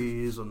your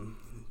trees. And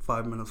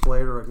 5 minutes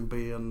later, I can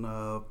be in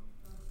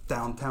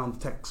downtown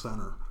tech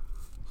center.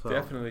 So.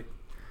 Definitely,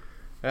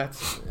 I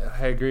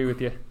agree with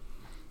you.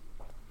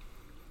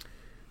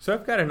 So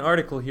I've got an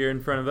article here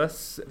in front of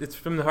us. It's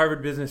from the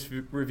Harvard Business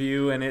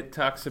Review, and it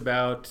talks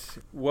about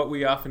what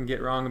we often get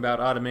wrong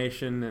about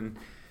automation. And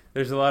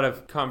there's a lot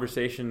of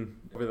conversation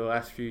over the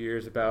last few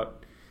years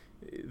about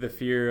the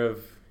fear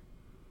of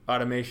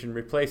automation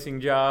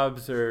replacing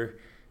jobs or,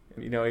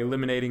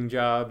 eliminating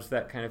jobs,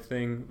 that kind of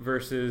thing,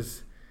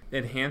 versus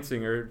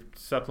enhancing or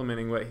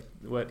supplementing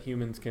what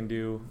humans can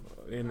do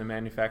in the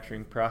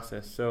manufacturing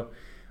process. So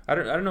I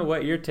don't know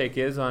what your take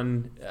is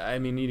on, I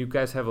mean, you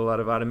guys have a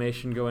lot of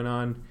automation going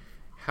on.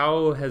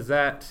 How has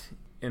that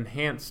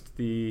enhanced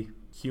the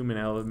human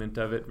element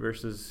of it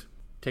versus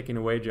taking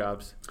away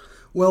jobs?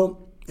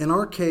 Well, in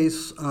our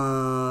case,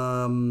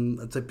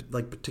 I'd say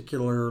like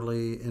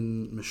particularly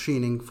in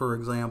machining, for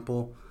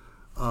example,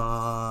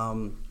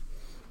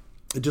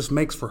 it just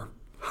makes for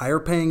higher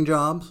paying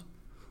jobs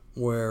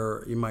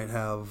where you might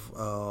have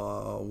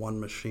one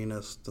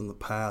machinist in the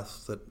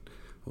past that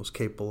was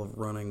capable of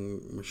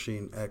running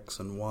machine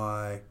X and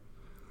Y,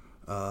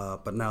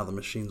 but now the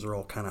machines are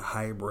all kind of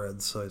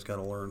hybrids, so he's got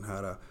to learn how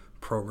to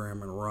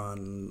program and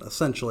run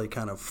essentially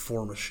kind of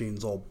 4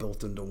 machines all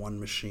built into one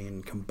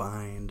machine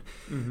combined.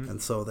 And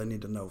so they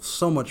need to know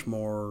so much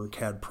more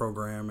CAD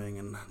programming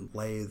and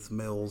lathes,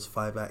 mills,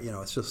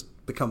 it's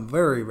just become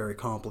very, very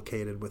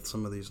complicated with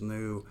some of these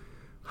new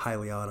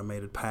highly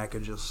automated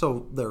packages.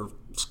 So their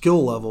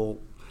skill level,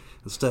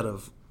 instead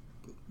of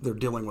they're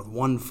dealing with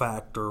one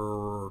factor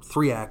or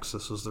 3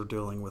 axes, they're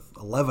dealing with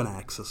 11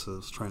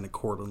 axes, trying to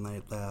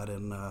coordinate that.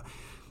 And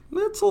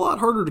it's a lot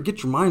harder to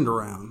get your mind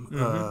around.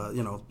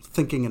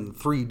 Thinking in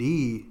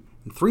 3D,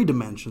 in 3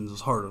 dimensions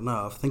is hard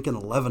enough. Think in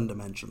 11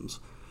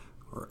 dimensions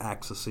or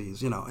axes,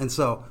 And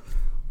so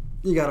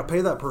you got to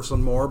pay that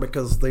person more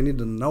because they need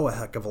to know a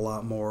heck of a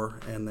lot more.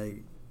 And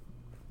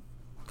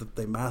if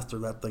they master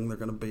that thing, they're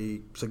going to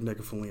be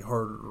significantly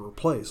harder to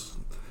replace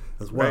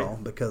as well,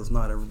 right, because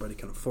not everybody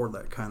can afford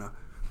that kind of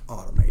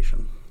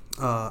automation.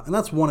 And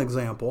that's one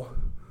example.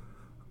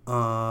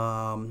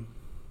 Not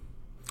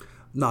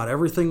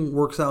everything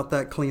works out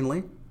that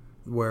cleanly,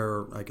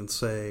 where I can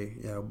say,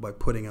 by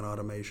putting in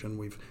automation,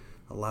 we've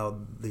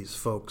allowed these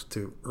folks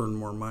to earn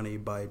more money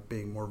by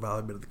being more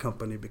valuable to the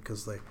company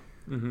because they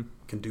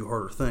can do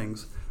harder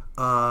things.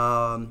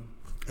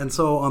 And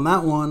so on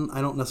that one,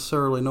 I don't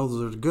necessarily know that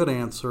there's a good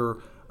answer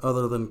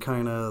other than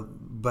kind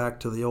of back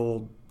to the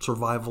old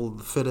survival of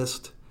the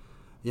fittest.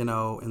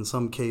 In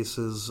some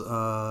cases,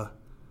 I've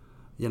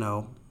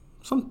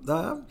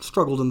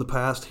struggled in the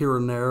past here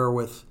and there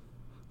with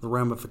the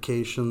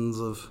ramifications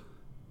of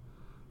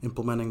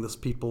implementing this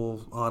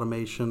people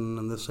automation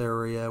in this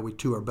area. We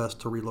do our best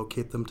to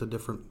relocate them to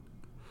different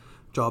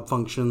job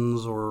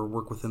functions or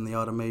work within the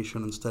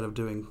automation. Instead of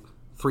doing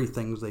 3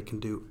 things, they can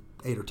do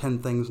 8 or 10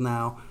 things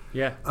now.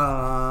 Yeah.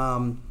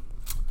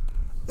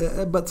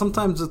 But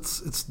sometimes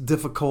it's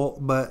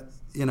difficult, but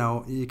you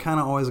kind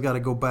of always got to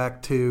go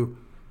back to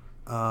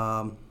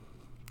the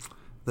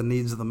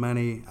needs of the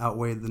many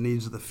outweigh the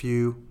needs of the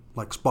few,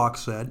 like Spock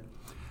said.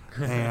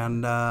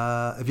 And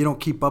if you don't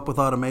keep up with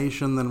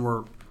automation, then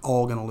we're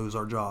all going to lose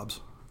our jobs.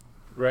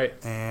 Right.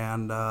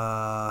 And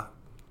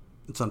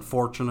it's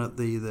unfortunate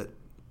that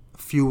a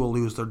few will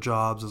lose their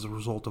jobs as a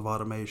result of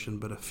automation,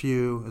 but a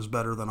few is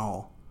better than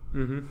all.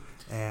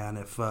 And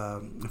if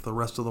the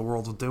rest of the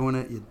world's doing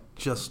it, you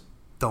just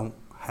don't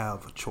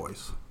have a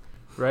choice.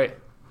 Right.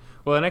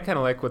 Well, and I kind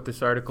of like what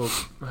this article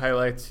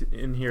highlights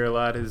in here a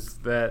lot is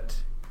that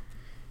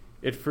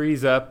it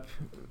frees up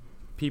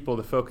people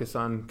to focus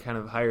on kind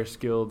of higher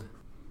skilled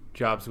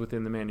jobs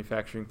within the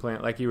manufacturing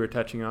plant, like you were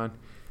touching on.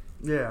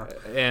 Yeah.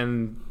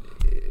 And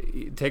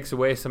it takes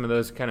away some of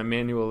those kind of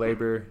manual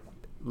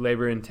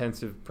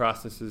labor-intensive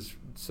processes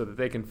so that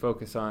they can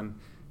focus on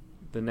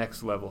the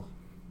next level.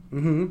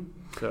 Mm-hmm.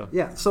 So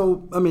yeah,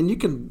 so I mean,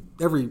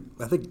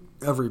 I think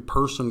every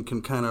person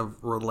can kind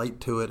of relate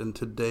to it in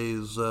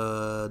today's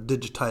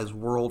digitized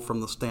world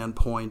from the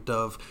standpoint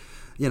of,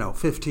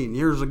 15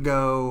 years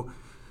ago,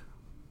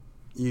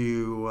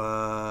 you,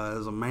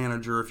 as a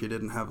manager, if you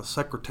didn't have a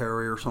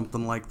secretary or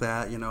something like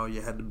that,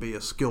 you had to be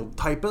a skilled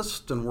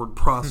typist and word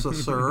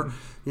processor,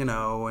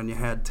 and you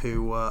had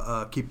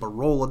to keep a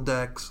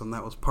Rolodex, and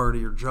that was part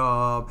of your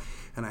job.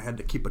 And I had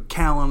to keep a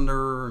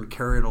calendar and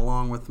carry it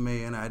along with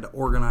me, and I had to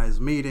organize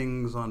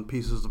meetings on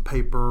pieces of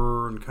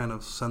paper and kind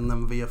of send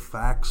them via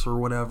fax or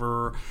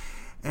whatever.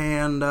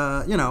 And,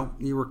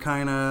 you were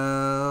kind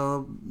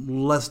of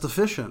less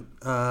efficient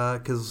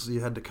because you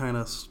had to kind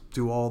of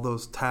do all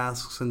those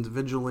tasks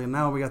individually. And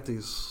now we got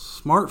these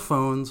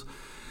smartphones,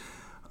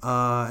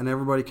 and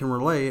everybody can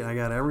relate. I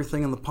got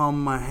everything in the palm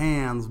of my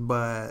hands,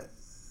 but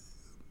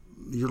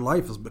your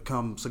life has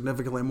become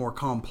significantly more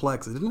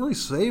complex. It didn't really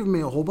save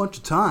me a whole bunch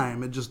of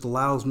time. It just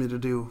allows me to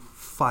do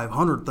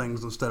 500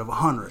 things instead of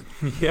 100.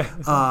 Yeah.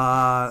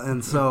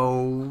 And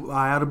so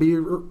I ought to be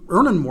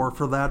earning more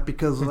for that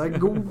because I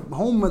go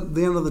home at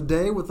the end of the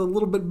day with a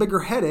little bit bigger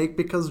headache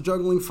because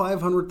juggling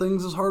 500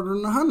 things is harder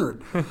than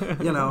 100.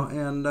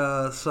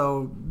 And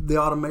so the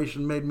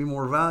automation made me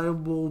more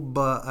valuable,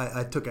 but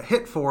I took a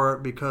hit for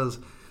it because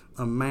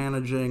I'm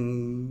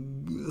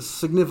managing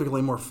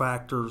significantly more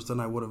factors than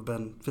I would have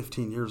been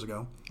 15 years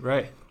ago.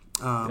 Right.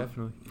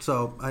 Definitely.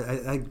 So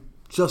I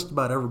just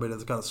about everybody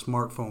that's got a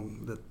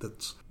smartphone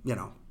that's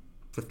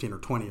 15 or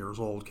 20 years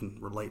old can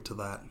relate to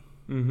that.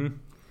 Mm-hmm.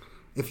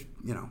 If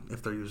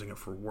they're using it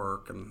for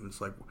work. And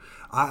it's like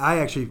I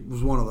actually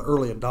was one of the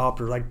early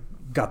adopters. I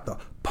got the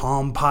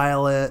Palm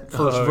Pilot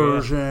first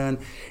version,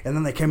 and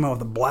then they came out with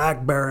the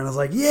BlackBerry, and I was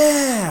like,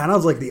 yeah, and I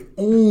was like the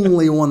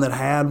only one that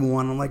had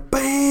one. I'm like,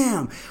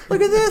 bam,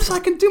 look at this, I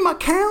can do my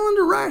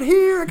calendar right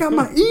here, I got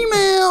my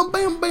email,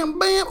 bam, bam,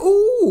 bam,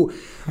 ooh.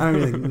 I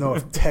don't even know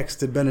if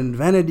text had been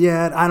invented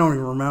yet, I don't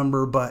even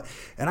remember,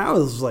 and I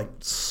was like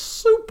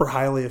super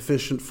highly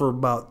efficient for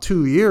about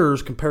 2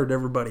 years compared to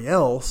everybody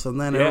else, and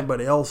then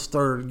everybody else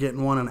started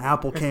getting one, and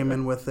Apple came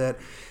in with it.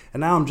 And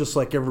now I'm just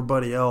like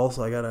everybody else.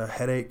 I got a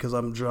headache because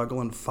I'm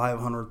juggling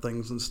 500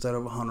 things instead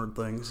of 100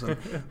 things.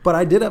 But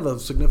I did have a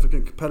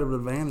significant competitive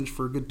advantage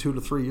for a good 2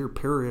 to 3 year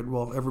period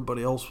while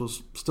everybody else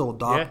was still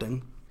adopting.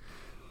 Yeah.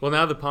 Well,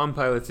 now the Palm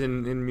Pilot's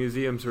in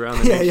museums around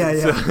the nation. Yeah.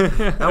 So.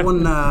 That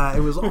one,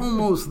 it was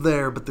almost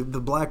there, but the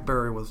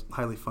BlackBerry was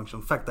highly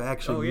functional. In fact, I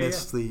actually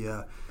missed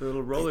the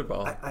little roller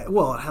ball.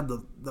 Well, it had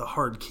the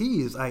hard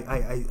keys.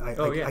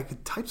 I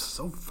could type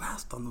so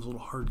fast on those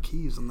little hard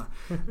keys, and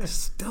I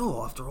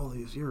still, after all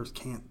these years,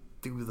 can't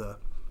do the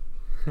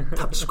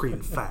touch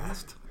screen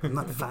fast. I'm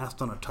not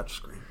fast on a touch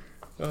screen.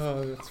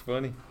 Oh, that's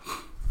funny.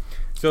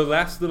 So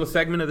last little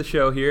segment of the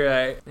show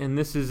here, and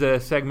this is a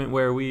segment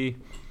where we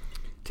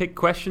take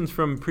questions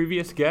from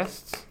previous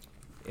guests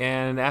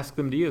and ask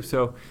them to you.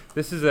 So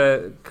this is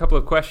a couple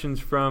of questions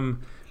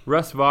from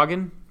Russ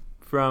Vaughan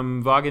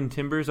from Vaughan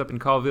Timbers up in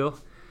Colville,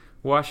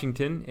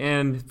 Washington.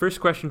 And first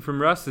question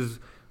from Russ is,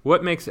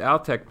 what makes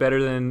Altek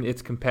better than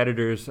its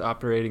competitors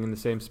operating in the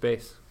same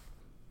space?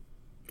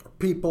 Our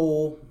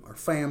people, our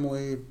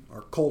family,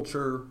 our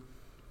culture,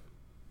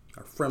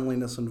 our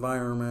friendliness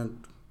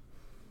environment,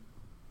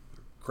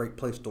 great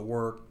place to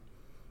work.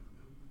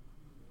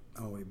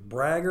 I don't want to be a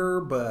bragger,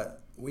 but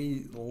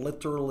we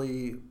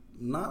literally,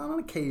 not on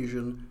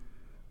occasion,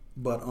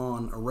 but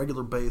on a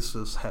regular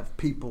basis, have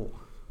people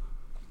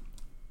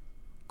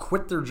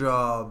quit their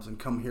jobs and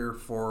come here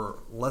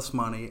for less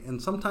money,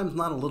 and sometimes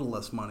not a little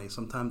less money,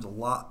 sometimes a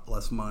lot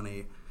less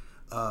money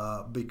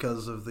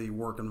because of the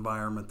work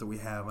environment that we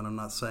have. And I'm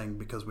not saying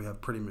because we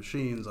have pretty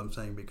machines, I'm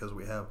saying because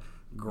we have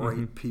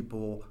great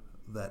people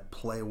that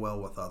play well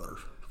with others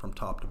from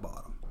top to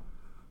bottom.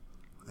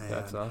 And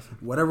that's awesome.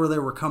 Whatever they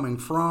were coming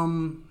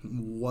from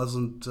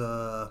wasn't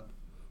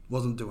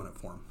doing it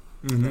for them.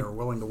 Mm-hmm. They were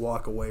willing to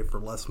walk away for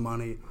less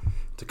money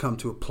to come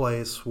to a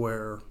place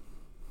where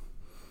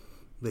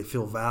they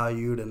feel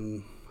valued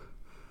and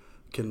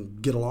can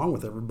get along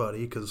with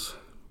everybody, because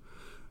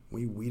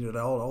we weeded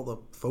out all the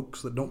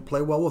folks that don't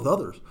play well with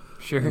others.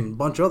 Sure. And a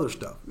bunch of other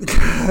stuff.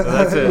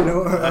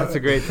 Well, that's a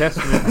great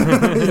testament.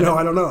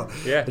 I don't know.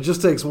 Yeah. It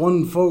just takes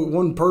one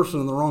person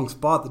in the wrong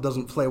spot that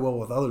doesn't play well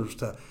with others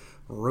to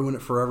ruin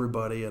it for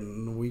everybody,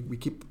 and we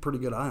keep a pretty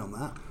good eye on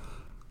that.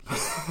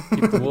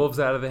 Keep the wolves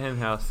out of the hen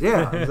house.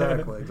 Yeah,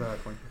 exactly.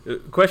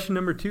 Question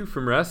number 2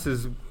 from Russ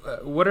is,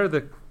 what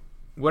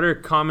are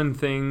common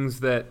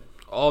things that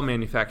all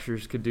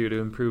manufacturers could do to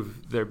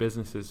improve their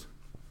businesses?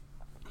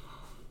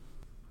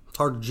 It's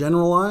hard to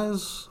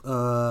generalize,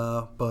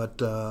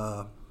 but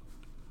I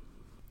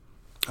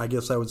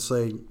guess I would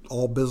say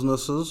all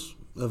businesses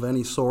of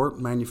any sort,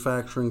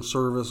 manufacturing,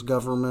 service,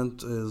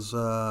 government, is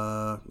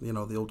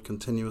the old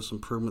continuous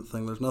improvement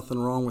thing. There's nothing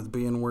wrong with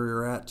being where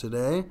you're at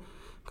today,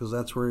 because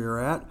that's where you're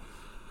at,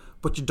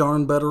 but you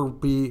darn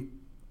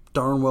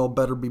well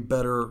better be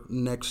better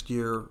next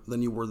year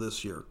than you were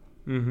this year.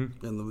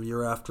 Mm-hmm. And the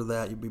year after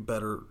that, you'll be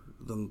better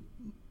than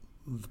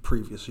the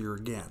previous year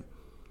again.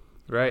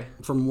 Right.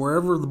 From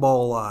wherever the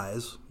ball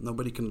lies,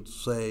 nobody can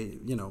say,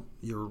 the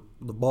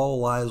ball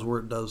lies where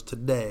it does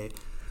today,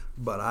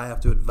 but I have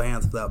to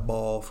advance that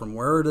ball from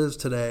where it is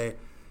today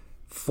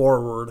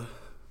forward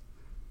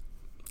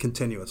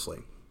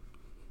continuously,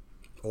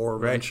 or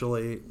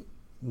eventually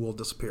will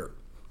disappear.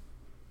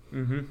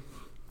 Mm-hmm.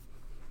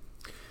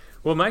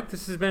 Well, Mike,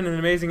 this has been an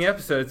amazing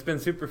episode. It's been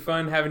super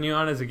fun having you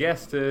on as a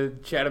guest to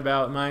chat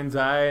about Mind's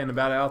Eye and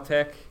about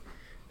Altek.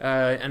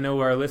 I know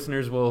our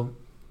listeners will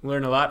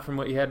learn a lot from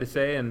what you had to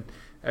say, and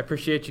I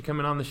appreciate you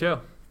coming on the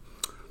show.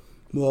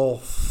 Well,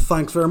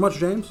 thanks very much,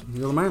 James.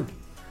 You're the man.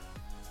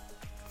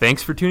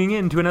 Thanks for tuning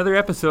in to another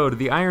episode of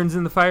the Irons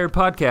in the Fire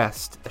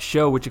podcast, a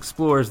show which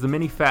explores the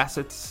many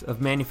facets of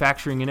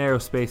manufacturing and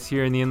aerospace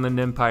here in the Inland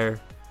Empire.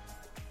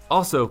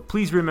 Also,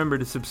 please remember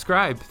to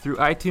subscribe through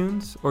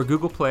iTunes or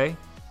Google Play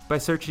by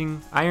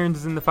searching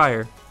Irons in the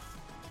Fire.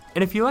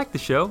 And if you like the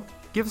show,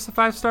 give us a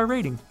 5-star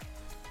rating.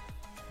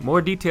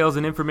 More details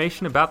and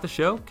information about the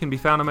show can be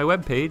found on my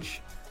webpage,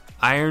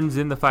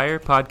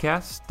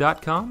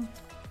 ironsinthefirepodcast.com.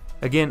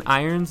 Again,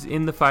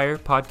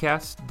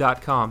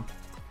 ironsinthefirepodcast.com.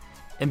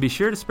 And be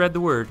sure to spread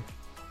the word.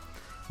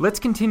 Let's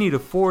continue to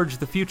forge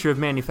the future of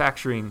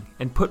manufacturing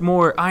and put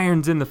more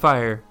irons in the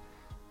fire.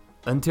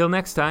 Until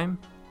next time,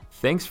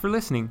 thanks for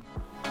listening.